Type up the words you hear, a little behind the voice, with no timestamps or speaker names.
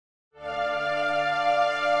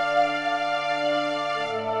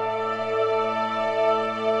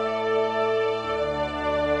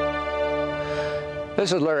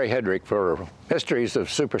This is Larry Hedrick for Mysteries of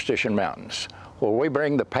Superstition Mountains, where we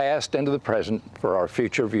bring the past into the present for our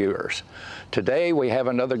future viewers. Today we have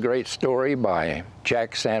another great story by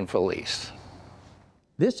Jack San Felice.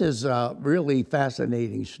 This is a really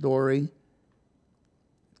fascinating story.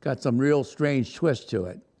 It's got some real strange twists to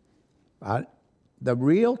it. The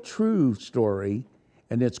real true story,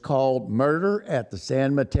 and it's called Murder at the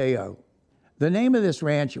San Mateo. The name of this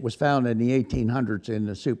ranch, it was found in the 1800s in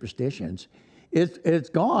the Superstitions. It's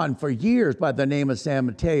gone for years by the name of San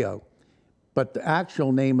Mateo, but the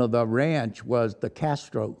actual name of the ranch was the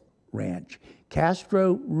Castro Ranch.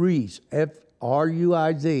 Castro Ruiz,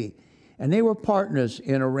 F-R-U-I-Z. And they were partners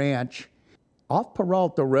in a ranch off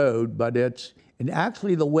Peralta Road, but and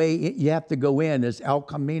actually the way you have to go in is El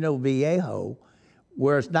Camino Viejo,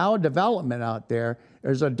 where it's now a development out there.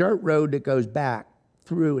 There's a dirt road that goes back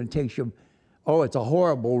through and takes you, oh, it's a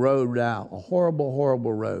horrible road now, a horrible,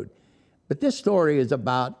 horrible road. But this story is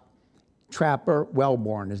about Trapper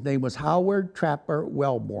Wellborn. His name was Howard Trapper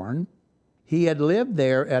Wellborn. He had lived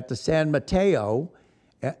there at the San Mateo,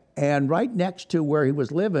 and right next to where he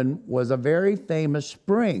was living was a very famous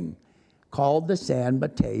spring called the San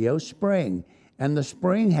Mateo Spring. And the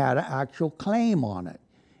spring had an actual claim on it.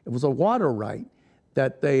 It was a water right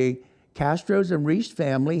that the Castros and Reese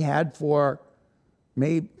family had for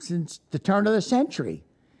maybe since the turn of the century.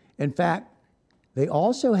 In fact, they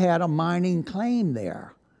also had a mining claim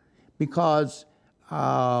there because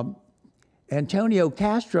Antonio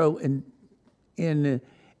Castro,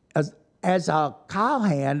 as a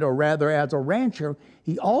cowhand, or rather as a rancher,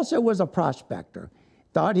 he also was a prospector.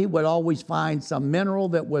 Thought he would always find some mineral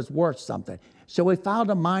that was worth something. So he filed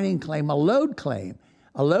a mining claim, a lode claim.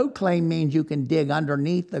 A lode claim means you can dig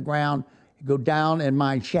underneath the ground, go down and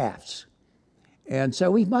mine shafts. And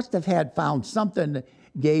so he must have found something that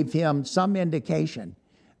gave him some indication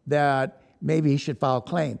that maybe he should file a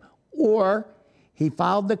claim. Or he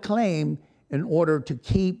filed the claim in order to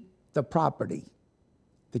keep the property,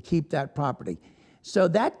 to keep that property. So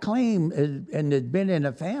that claim has been in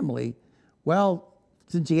a family, well,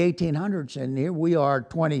 since the 1800s, and here we are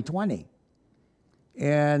 2020.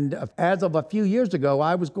 And as of a few years ago,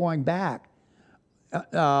 I was going back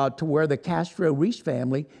to where the Castro Reese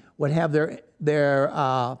family would have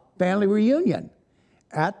their family reunion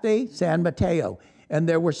at the San Mateo. And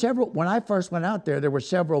there were several, when I first went out there were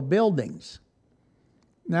several buildings.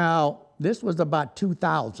 Now, this was about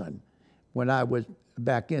 2000 when I was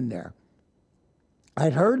back in there.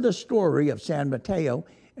 I'd heard the story of San Mateo,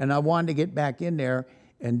 and I wanted to get back in there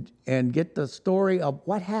and get the story of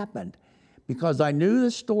what happened, because I knew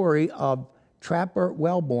the story of Trapper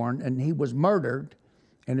Wellborn, and he was murdered,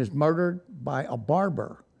 and is murdered by a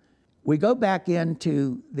barber. We go back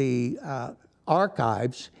into the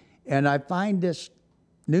archives, and I find this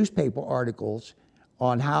newspaper articles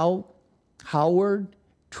on how Howard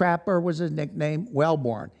Trapper was his nickname,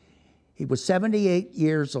 Wellborn. He was 78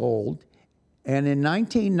 years old, and in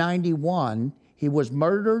 1991, he was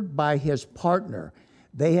murdered by his partner.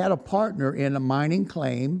 They had a partner in a mining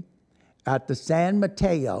claim at the San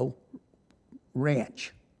Mateo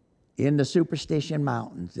Ranch in the Superstition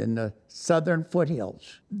Mountains, in the southern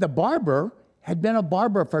foothills. The barber had been a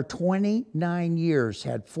barber for 29 years,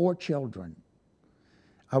 had 4 children.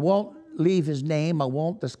 I won't leave his name, I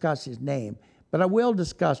won't discuss his name, but I will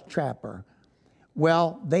discuss Trapper.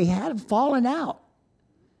 Well, they had fallen out,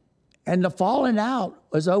 and the falling out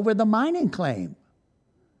was over the mining claim.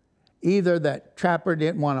 Either that Trapper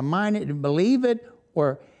didn't want to mine it, didn't believe it,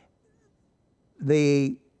 or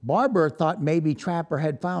the barber thought maybe Trapper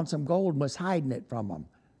had found some gold and was hiding it from him.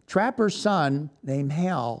 Trapper's son, named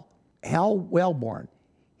Hal Wellborn,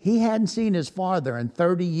 he hadn't seen his father in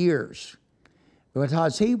 30 years.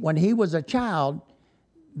 Because when he was a child,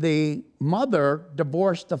 the mother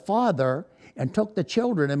divorced the father and took the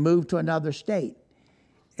children and moved to another state.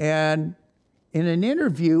 And in an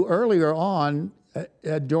interview earlier on,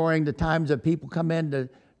 during the times that people come in to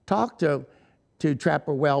talk to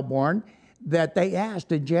Trapper Wellborn, that they asked,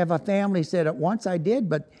 did you have a family? He said, once I did,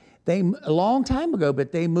 but a long time ago,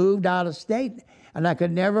 but they moved out of state, and I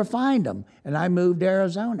could never find them, and I moved to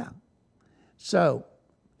Arizona. So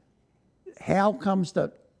Hal comes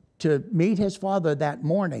to meet his father that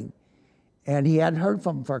morning, and he hadn't heard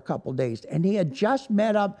from him for a couple days, and he had just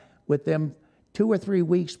met up with them 2 or 3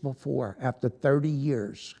 weeks before, after 30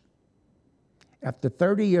 years. After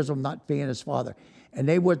 30 years of not being his father. And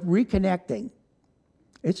they were reconnecting.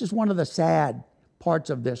 This is one of the sad parts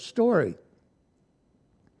of this story.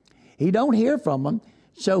 He don't hear from him,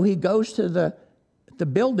 so he goes to the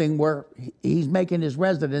building where he's making his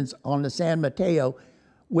residence on the San Mateo,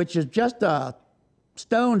 which is just a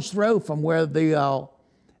stone's throw from where the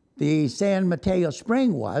San Mateo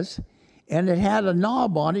spring was, and it had a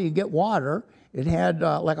knob on it. You get water. It had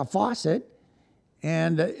like a faucet,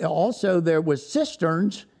 and also there was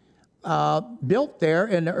cisterns built there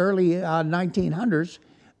in the early 1900s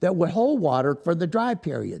that would hold water for the dry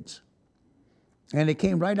periods. And it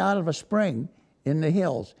came right out of a spring in the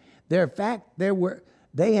hills. In fact,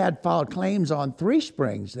 they had filed claims on 3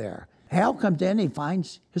 springs there. Hal comes in, he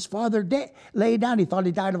finds his father dead, laid down. He thought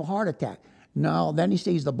he died of a heart attack. No, then he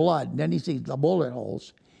sees the blood, then he sees the bullet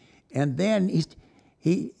holes. And then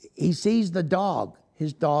he sees the dog,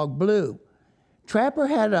 his dog Blue. Trapper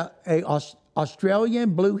had a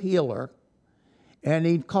Australian blue heeler, and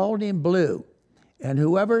he called him Blue. And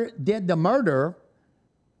whoever did the murder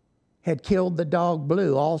had killed the dog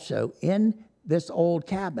Blue also in this old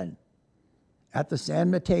cabin at the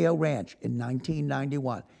San Mateo Ranch in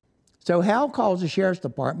 1991. So Hal calls the sheriff's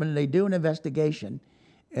department, and they do an investigation.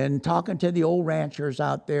 And talking to the old ranchers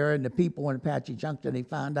out there and the people in Apache Junction, he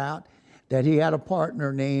found out that he had a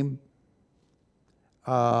partner named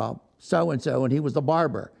so-and-so, and he was the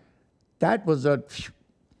barber. That was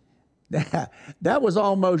that was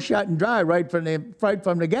almost shut and dry right from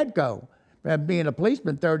the get-go. And being a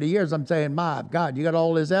policeman 30 years, I'm saying, my God, you got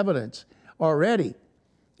all this evidence already.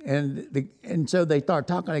 And so they start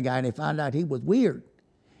talking to the guy, and they found out he was weird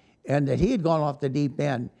and that he had gone off the deep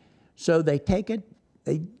end. So they take it,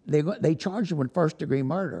 they charge him with first-degree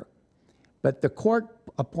murder. But the court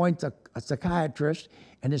appoints a psychiatrist,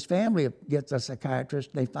 and his family gets a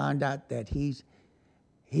psychiatrist. They find out that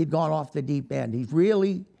he'd gone off the deep end. He's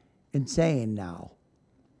really insane now.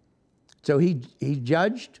 So he's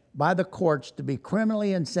judged by the courts to be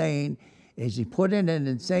criminally insane. Is he put in an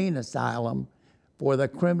insane asylum for the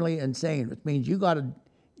criminally insane, which means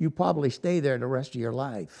you probably stay there the rest of your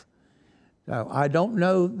life. So I don't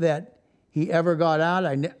know that he ever got out.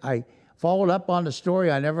 I followed up on the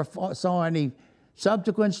story. I never saw any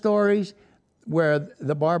subsequent stories where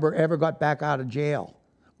the barber ever got back out of jail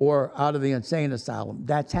or out of the insane asylum.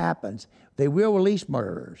 That happens. They will release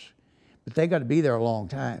murderers, but they got to be there a long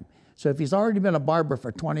time. So if he's already been a barber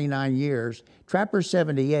for 29 years, Trapper's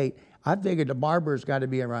 78, I figured the barber's got to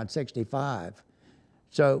be around 65.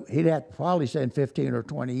 So he'd have to probably spend 15 or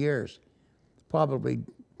 20 years.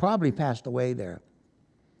 Probably passed away there.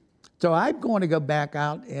 So I'm going to go back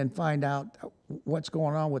out and find out what's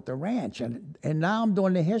going on with the ranch. And now I'm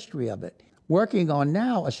doing the history of it. Working on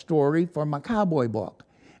now a story for my cowboy book.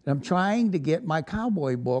 And I'm trying to get my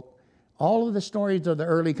cowboy book, all of the stories of the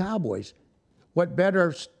early cowboys. What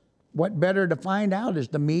better to find out is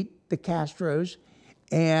to meet the Castros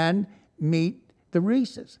and meet the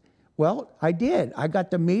Reeses. Well, I did. I got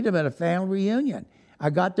to meet them at a family reunion. I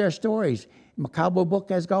got their stories. My cowboy book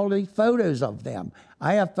has got all these photos of them.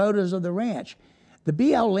 I have photos of the ranch. The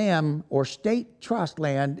BLM, or state trust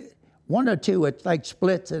land, 102, it like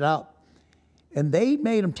splits it up. And they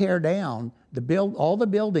made them tear down all the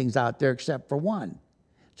buildings out there except for one.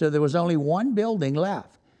 So there was only one building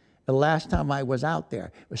left the last time I was out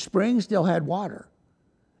there. The spring still had water.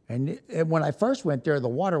 And when I first went there, the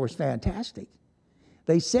water was fantastic.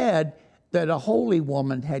 They said that a holy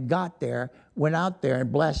woman had went out there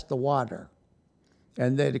and blessed the water,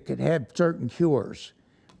 and that it could have certain cures.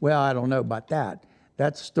 Well, I don't know about that.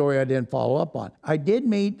 That's a story I didn't follow up on. I did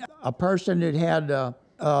meet a person that had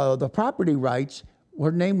the property rights.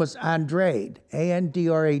 Her name was Andrade,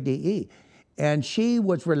 Andrade, and she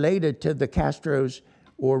was related to the Castros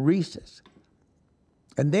or Reeses.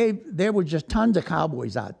 And there were just tons of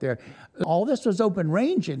cowboys out there. All this was open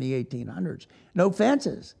range in the 1800s, no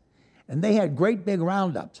fences. And they had great big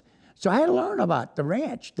roundups. So I had to learn about the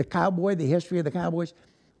ranch, the cowboy, the history of the cowboys.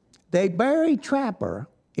 They buried Trapper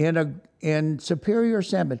in Superior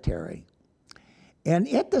Cemetery. And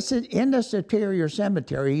in the Superior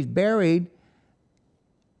Cemetery, he's buried,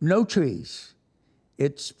 no trees.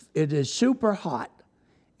 It is super hot.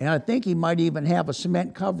 And I think he might even have a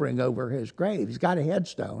cement covering over his grave. He's got a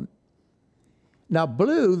headstone. Now,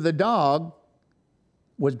 Blue, the dog,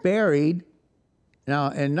 was buried. Now,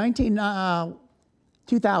 in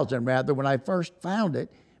 2000, when I first found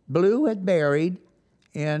it, Blue had buried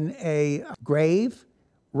in a grave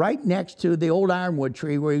right next to the old ironwood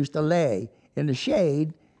tree where he used to lay in the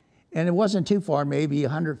shade. And it wasn't too far, maybe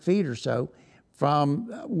 100 feet or so, from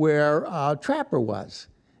where Trapper was.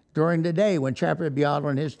 During the day, when Trapper would be out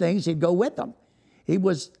on his things, he'd go with them. He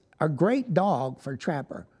was a great dog for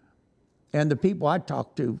Trapper. And the people I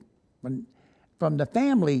talked to from the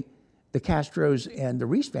family, the Castros and the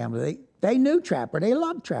Reese family, they knew Trapper. They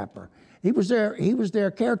loved Trapper. He was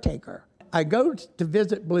their caretaker. I go to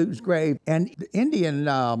visit Blue's grave, and the Indian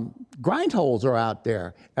grind holes are out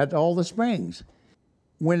there at all the springs.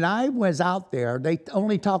 When I was out there, they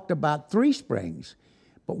only talked about 3 springs.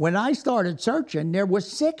 But when I started searching, there was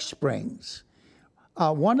 6 springs.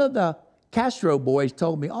 One of the Castro boys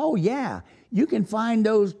told me, oh yeah, you can find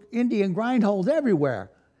those Indian grind holes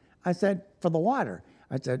everywhere. I said, for the water.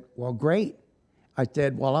 I said, well, great. I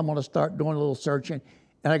said, well, I'm gonna start doing a little searching.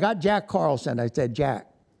 And I got Jack Carlson. I said, Jack,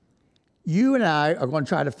 you and I are gonna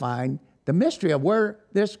try to find the mystery of where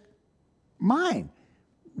this mine,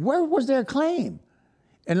 where was their claim?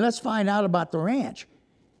 And let's find out about the ranch.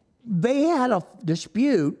 They had a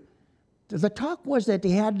dispute. The talk was that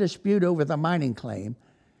they had a dispute over the mining claim.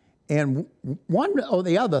 And one or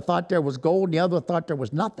the other thought there was gold, and the other thought there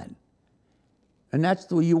was nothing. And that's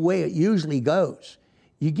the way it usually goes.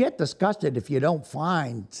 You get disgusted if you don't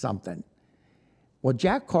find something. Well,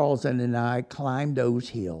 Jack Carlson and I climbed those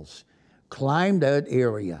hills, climbed that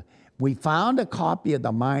area. We found a copy of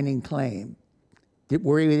the mining claim.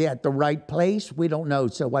 Were we at the right place? We don't know.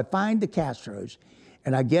 So I find the Castros,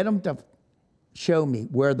 and I get them to show me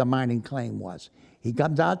where the mining claim was. He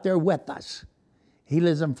comes out there with us. He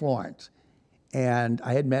lives in Florence, and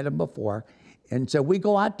I had met him before. And so we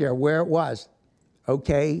go out there where it was.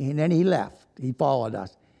 Okay, and then he left. He followed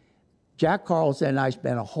us. Jack Carlson and I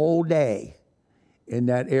spent a whole day in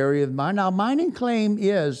that area of mine. Now, mining claim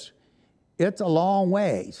it's a long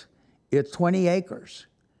ways. It's 20 acres.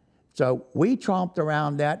 So we tromped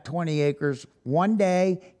around that 20 acres one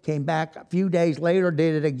day, came back a few days later,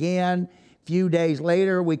 did it again. A few days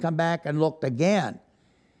later, we come back and looked again.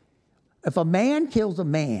 If a man kills a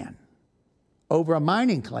man over a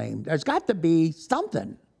mining claim, there's got to be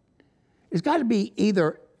something. It's got to be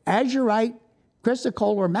either azurite,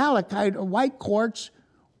 chrysocolla, or malachite, or white quartz,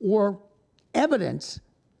 or evidence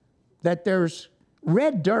that there's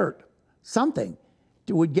red dirt, something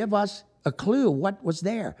that would give us a clue what was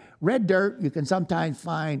there. Red dirt you can sometimes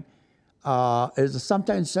find is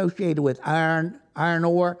sometimes associated with iron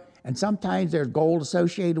ore, and sometimes there's gold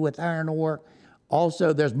associated with iron ore.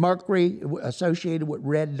 Also, there's mercury associated with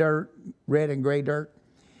red dirt, red and gray dirt.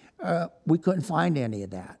 We couldn't find any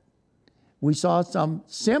of that. We saw some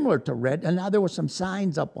similar to red, and now there were some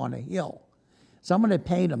signs up on a hill. Someone had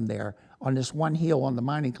painted them there on this one hill on the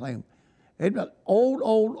mining claim. It was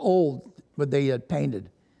old, but they had painted.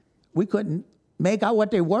 We couldn't make out what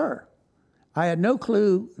they were. I had no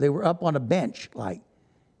clue they were up on a bench, like.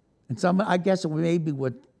 And I guess it maybe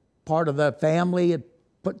was part of the family had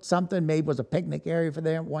put something, maybe it was a picnic area for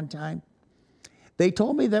them at one time. They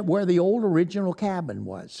told me that where the old original cabin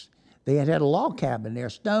was. They had a log cabin there,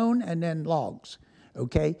 stone and then logs,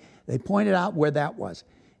 okay? They pointed out where that was,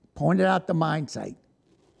 pointed out the mine site,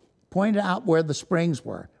 pointed out where the springs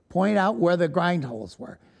were, pointed out where the grind holes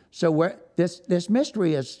were. So where this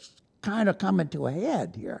mystery is kind of coming to a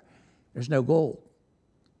head here. There's no gold.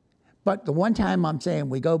 But the one time I'm saying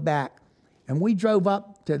we go back, and we drove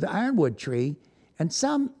up to the ironwood tree, and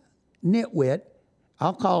some nitwit,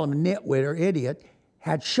 I'll call him a nitwit or idiot,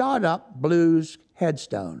 had shot up Blue's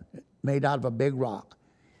headstone made out of a big rock,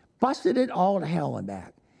 busted it all to hell and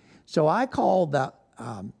back. So I called the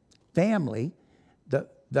family,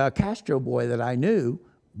 the Castro boy that I knew.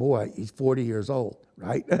 Boy, he's 40 years old,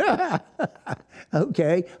 right?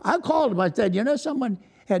 Okay, I called him. I said, you know, someone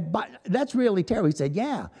had, that's really terrible. He said,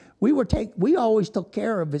 yeah, we always took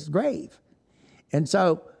care of his grave. And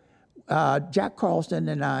so Jack Carlson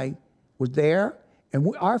and I was there, and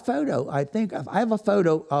our photo, I have a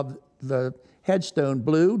photo of the headstone.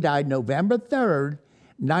 Blue died November 3rd,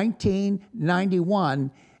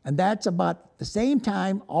 1991, and that's about the same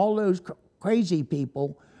time all those crazy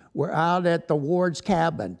people were out at the Ward's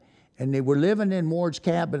cabin, and they were living in Ward's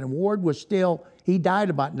cabin, and Ward was still, he died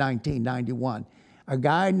about 1991. A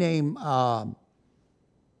guy named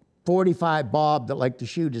 45 Bob that liked to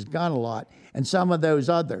shoot his gun a lot, and some of those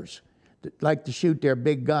others that like to shoot their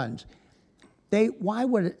big guns. Why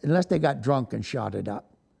would it, unless they got drunk and shot it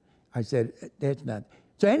up? I said, that's not.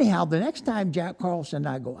 So anyhow, the next time Jack Carlson and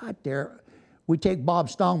I go out there, we take Bob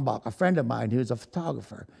Stongbach, a friend of mine who's a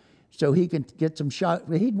photographer, so he can get some shots.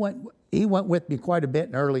 He went with me quite a bit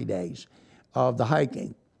in the early days of the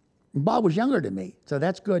hiking. And Bob was younger than me, so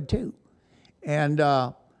that's good too. And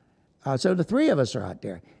so the three of us are out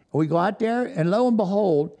there. We go out there, and lo and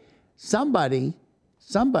behold, somebody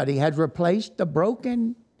had replaced the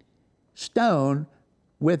broken stone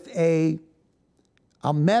with a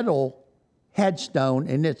metal headstone,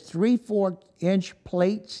 and it's 3/4-inch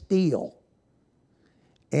plate steel.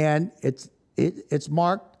 And it's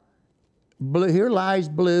marked blue. Here lies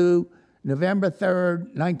Blue, November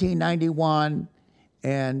 3rd, 1991,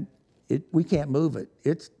 and we can't move it.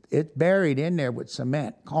 It's buried in there with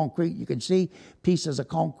cement, concrete. You can see pieces of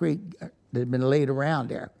concrete that have been laid around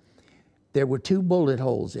there. There were 2 bullet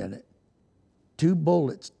holes in it. 2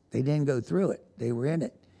 bullets. They didn't go through it. They were in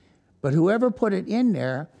it. But whoever put it in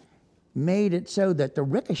there made it so that the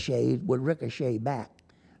ricochet would ricochet back.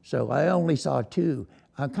 So I only saw 2.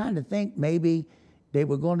 I kind of think maybe they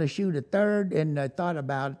were going to shoot a third, and I thought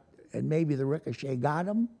about it, and maybe the ricochet got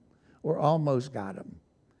them or almost got them.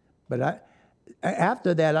 But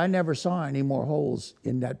after that, I never saw any more holes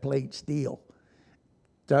in that plate steel.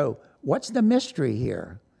 So what's the mystery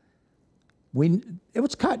here? It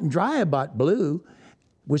was cut and dry about Blue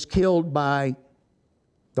was killed by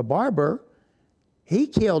the barber. He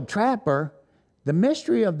killed Trapper. The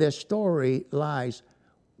mystery of this story lies,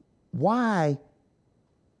 why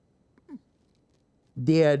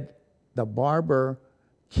did the barber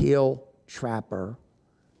kill Trapper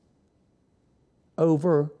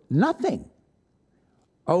over nothing,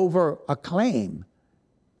 over a claim?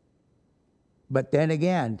 But then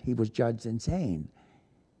again, he was judged insane.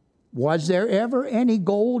 Was there ever any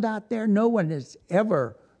gold out there? No one has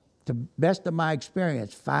ever, to the best of my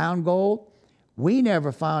experience, found gold. We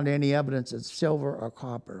never found any evidence of silver or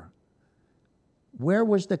copper. Where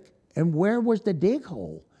was the dig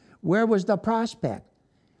hole? Where was the prospect?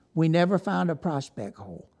 We never found a prospect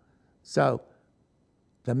hole. So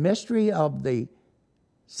the mystery of the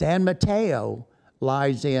San Mateo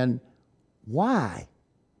lies in why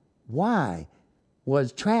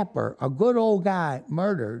was Trapper, a good old guy,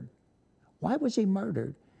 murdered? Why was he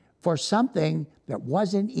murdered? For something that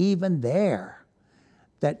wasn't even there.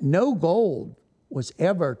 That no gold was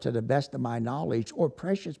ever, to the best of my knowledge, or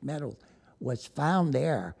precious metal was found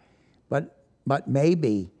there. But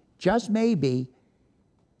maybe, just maybe,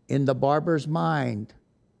 in the barber's mind,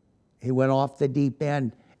 he went off the deep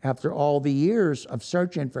end after all the years of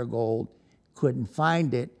searching for gold, couldn't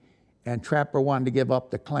find it, and Trapper wanted to give up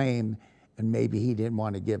the claim, and maybe he didn't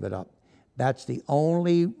want to give it up. That's the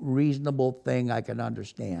only reasonable thing I can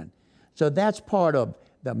understand. So that's part of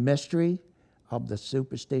the mystery of the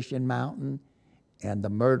Superstition Mountain and the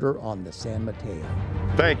murder on the San Mateo.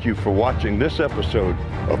 Thank you for watching this episode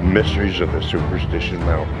of Mysteries of the Superstition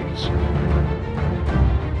Mountains.